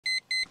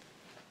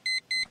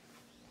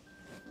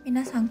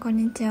皆さんこん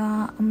にち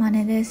は、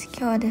amaneです。今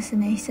日はです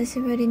ね、久し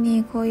ぶり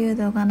にこういう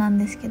動画なん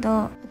ですけ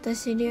ど、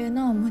私流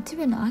のモチ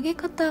ベの上げ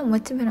方、モ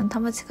チベの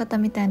保ち方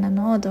みたいな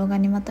のを動画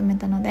にまとめ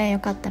たので、よ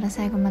かったら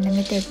最後まで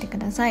見ていってく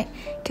ださい。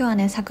今日は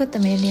ね、サクッと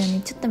見れるよう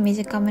にちょっと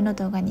短めの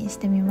動画にし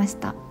てみまし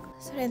た。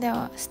それで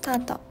はスタ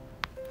ート。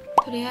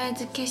とりあえ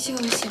ず化粧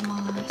しま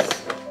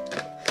す。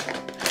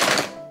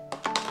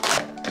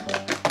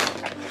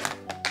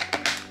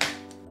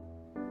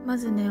ま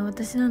ずね、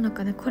私の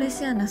中でこれ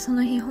しやな、そ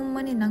の日ほん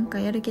まになんか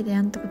やる気で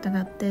やんったことが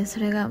あって、そ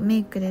れがメ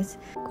イクです。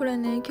これ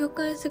ね、共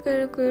感してく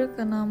れる子いる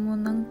かな。もう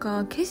なん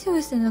か化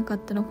粧してなかっ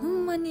たらほ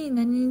んまに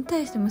何に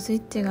対してもスイッ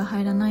チが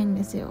入らないん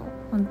ですよ、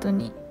本当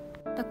に。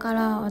だか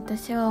ら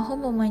私はほ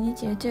ぼ毎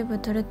日 YouTube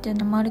撮るっていう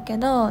のもあるけ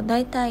ど、だ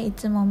いたいい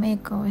つもメイ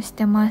クをし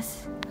てま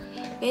す。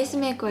ベース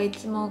メイクはい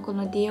つもこ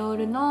のディオー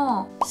ル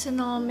のス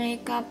ノーメイ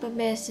クアップ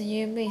ベース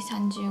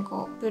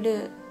UV35 ブル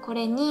ー、こ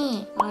れ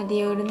にこのデ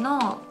ィオール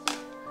の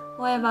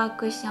フォーエバー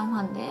クッションフ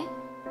ァンデ、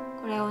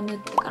これを塗っ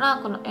てから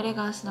このエレ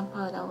ガンスの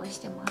パウダーをし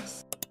てま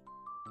す。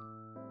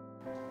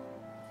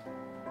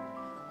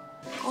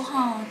ご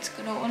飯を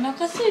作ろう。お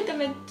腹空いた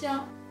めっち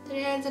ゃ。と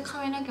りあえず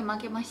髪の毛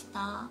巻けまし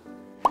た。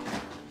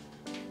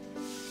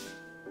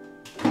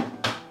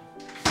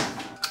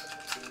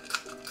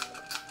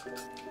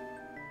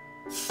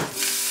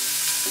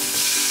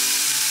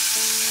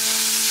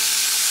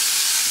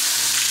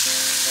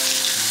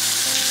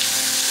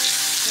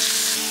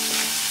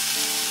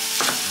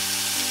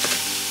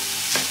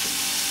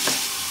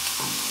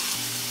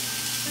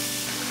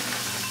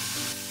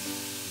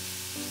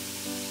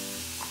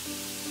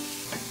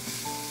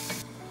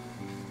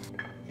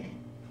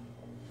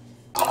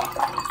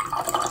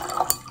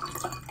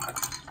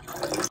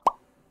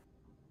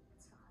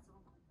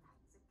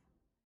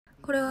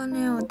これは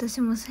ね、私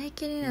も最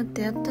近になっ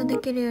てやっとで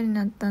きるように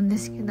なったんで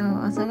すけど、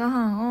朝ご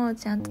はんを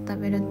ちゃんと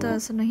食べる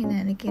とその日の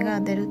やる気が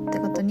出るって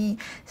ことに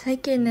最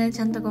近ね、ち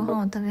ゃんとご飯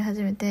を食べ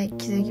始めて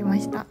気づきま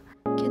した。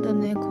けど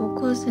ね、高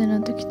校生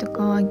の時と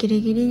かはギ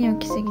リギリに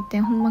起きすぎて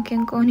ほんま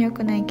健康に良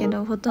くないけ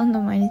ど、ほとん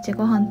ど毎日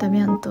ご飯食べ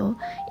やんと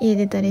家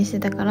出たりして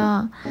たか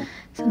ら、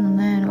その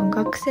なんやろ、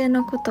学生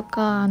の子と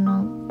か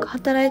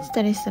働いて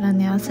たりしたら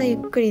ね、朝ゆっ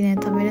くりね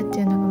食べるって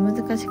いうのが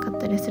難しかっ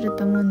たりする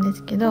と思うんで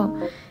すけど、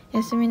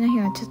休みの日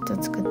はちょっ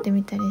と作って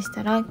みたりし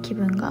たら気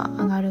分が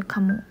上がるか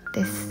も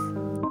です。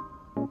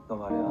너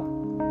말이야.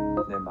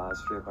 내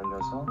마술에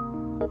걸려서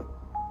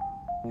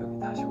여기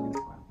다시 오게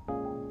된 거야.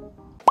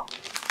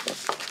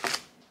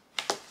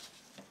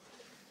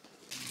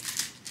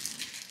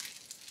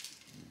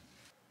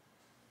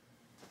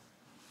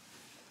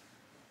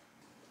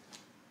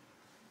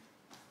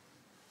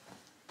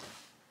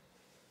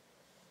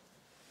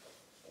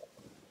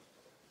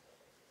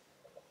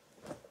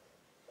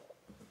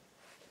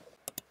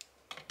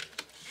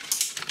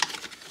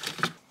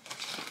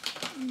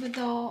ぶ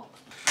どう。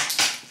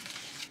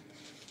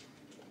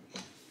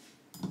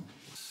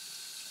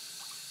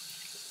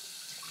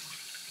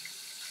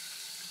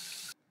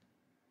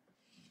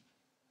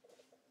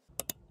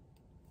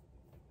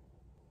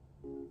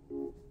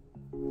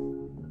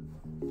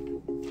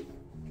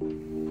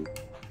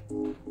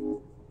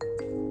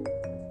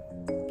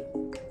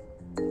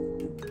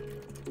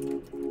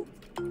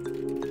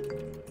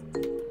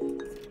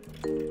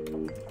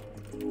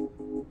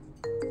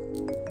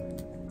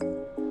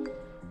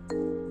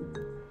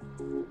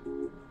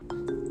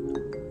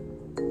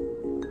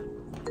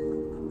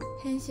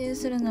編集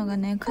するのが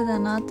ね、苦だ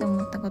なって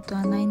思ったこと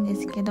はないんで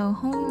すけど、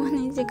ほんま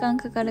に時間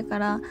かかるか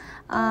ら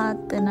あ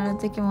ーってなる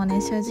時も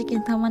ね、正直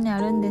たまにあ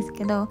るんです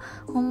けど、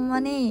ほんま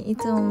にい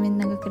つもみん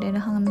ながくれる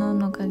反応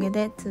のおかげ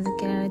で続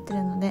けられて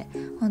るので、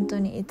本当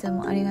にいつ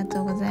もありが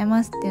とうござい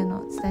ますっていう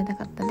のを伝えた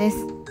かったです。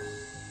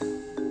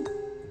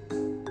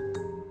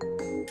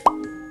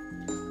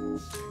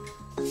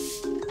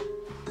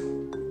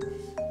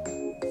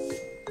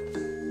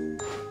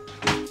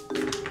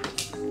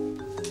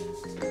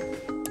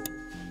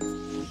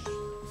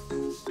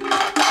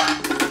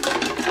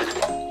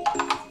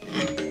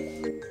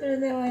それ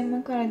では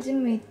今からジ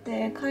ム行っ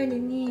て帰り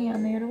に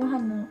夜ご飯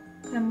の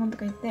買い物と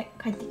か行って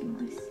帰ってきま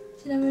す。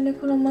ちなみに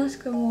このマス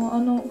クも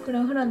フ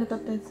ラフラで買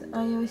ったやつ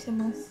愛用して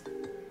ます。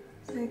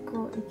最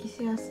高、息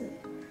しやす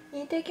い。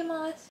行ってき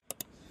ます。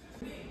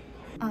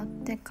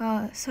て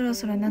かそろ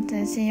そろ夏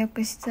やし、よ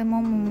く質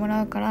問もも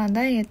らうから、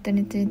ダイエット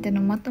について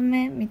のまと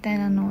めみたい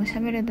なのを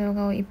喋る動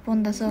画を1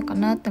本出そうか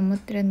なって思っ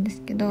てるんで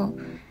すけど、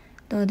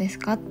どうです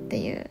かっ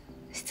ていう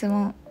質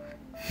問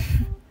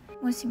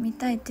もし見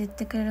たいって言っ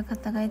てくれる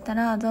方がいた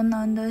ら、どん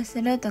な運動す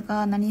ると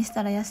か何し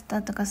たら痩せ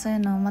たとか、そういう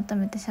のをまと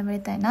めて喋り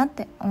たいなっ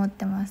て思っ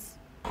てま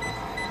す。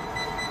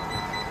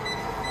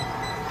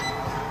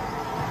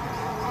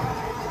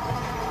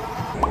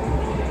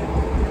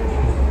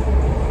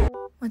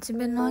モチ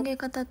ベの上げ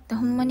方って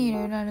ほんまにい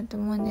ろいろあると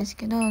思うんです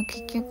けど、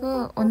結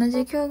局同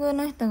じ境遇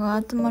の人が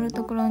集まる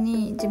ところ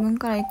に自分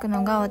から行く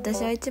のが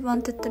私は一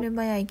番手っ取り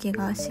早い気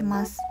がし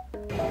ます。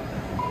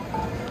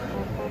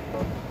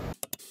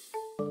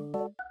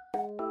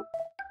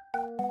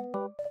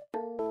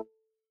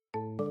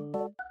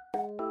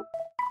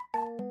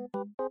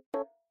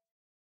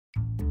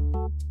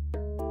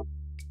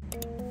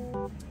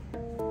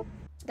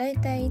だい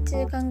たい1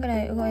時間ぐ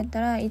らい動いた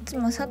らいつ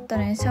もさっと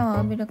ねシャワー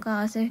浴びるか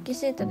汗拭き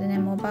シートでね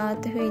もうバーっ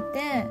て拭い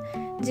て、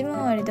ジム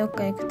終わりどっ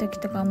か行く時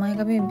とか前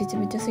髪ビチ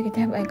ビチすぎて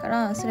やばいか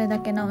らそれだ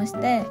け直し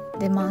て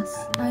出ま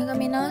す。前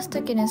髪直す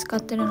時に使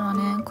ってるのは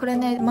ね、これ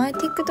ね前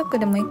TikTok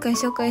でも1回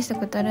紹介した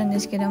ことあるんで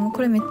すけども、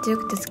これめっちゃよ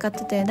くて使っ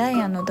てて、ダ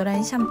イアンのドラ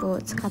イシャンプー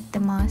を使って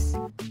ます。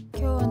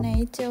今日はね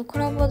一応コ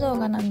ラボ動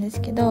画なんで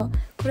すけど、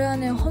これは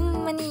ねほ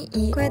んまに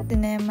いい。こうやって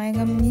ね前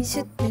髪にシ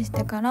ュッてし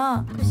てか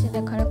ら櫛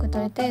で軽く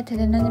取れて手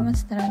でなじま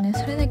せたらね、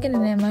それだけで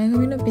ね前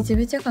髪のビチ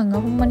ビチ感が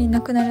ほんまに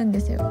なくなるんで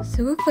すよ。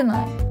すごく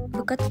ない？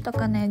部活と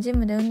かねジ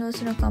ムで運動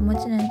するかはも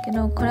ちろんやけ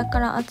ど、これか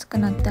ら暑く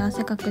なって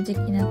汗かく時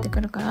期になってく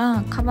るか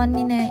らカバン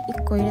にね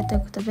1個入れてお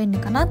くと便利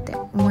かなって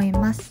思い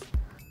ます。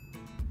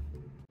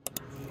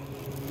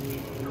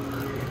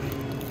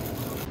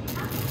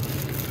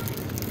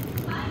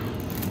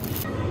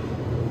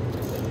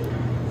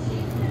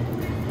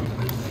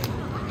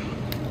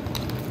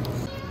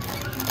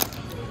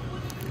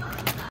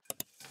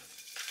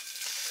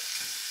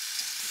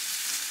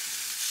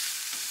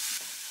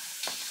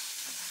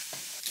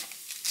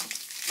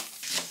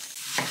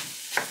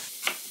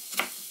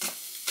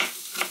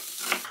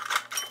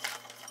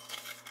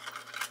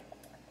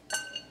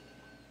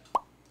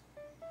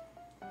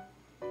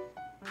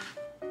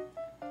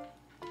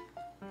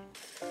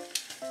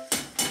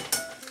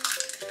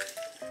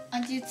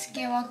味付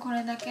けはこ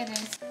れだけで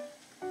す。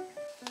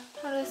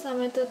春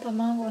雨と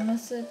卵の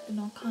スープ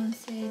の完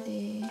成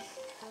で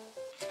す。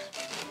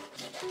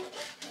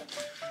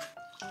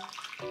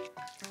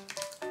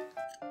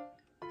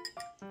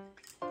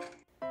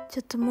ち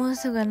ょっともう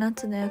すぐ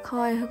夏で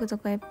可愛い服と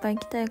かいっぱい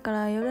着たいか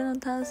ら、夜の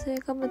炭水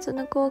化物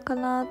抜こうか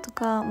なと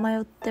か迷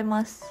って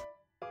ます。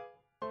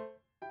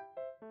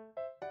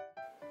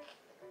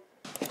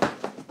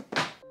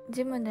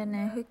ジムで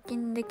ね腹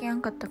筋でき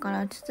なかったか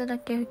らちょっとだ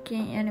け腹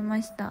筋やり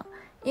ました。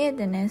家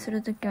でねす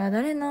るときは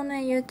誰の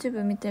ね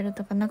YouTube 見てる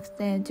とかなく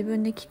て、自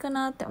分で聞く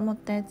なって思っ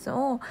たやつ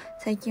を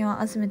最近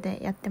は集めて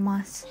やって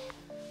ます。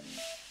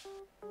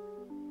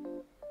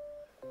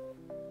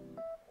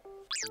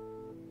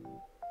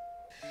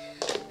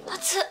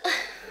暑っ、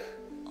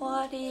終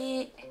わ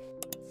り。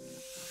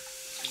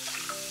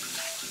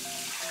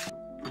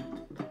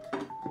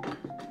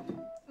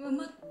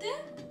待って、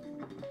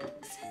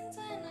洗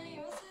剤ない忘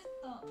れ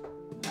た。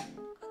買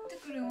って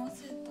くる忘れ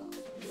た。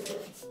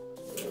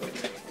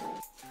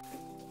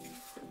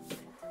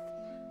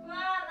わあ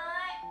な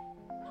い。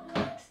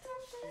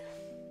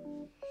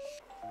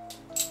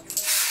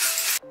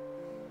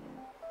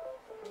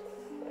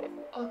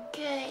オッ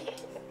ケー。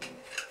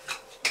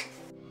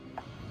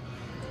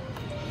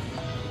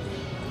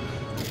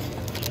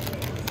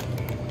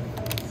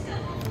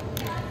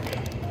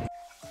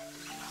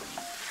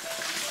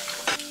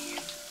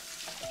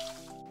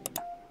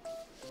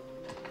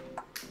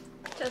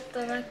ちょっ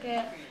とだ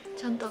け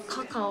ちゃんと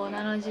カカオ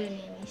70人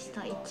にし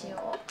た一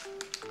応。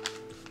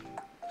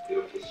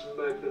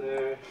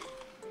이렇게신발끈을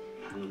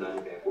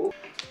단단히 매고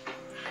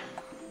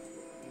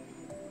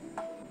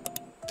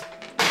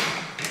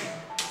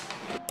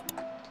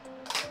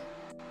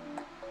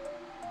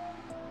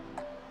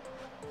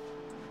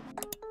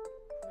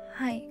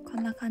はい、こ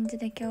んな感じ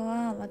で今日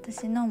は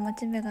私のモ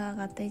チベが上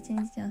がった一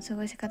日の過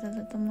ごし方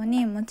ととも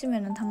にモチ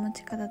ベの保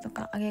ち方と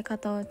か上げ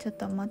方をちょっ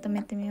とまと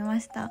めてみま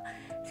した。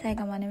最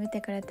後まで見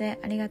てくれて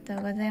ありがと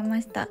うござい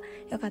ました。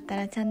よかった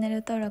らチャンネ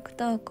ル登録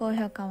と高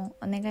評価も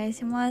お願い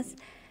します。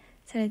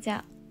それじ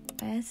ゃ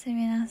あおやす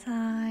みなさ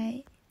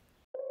い。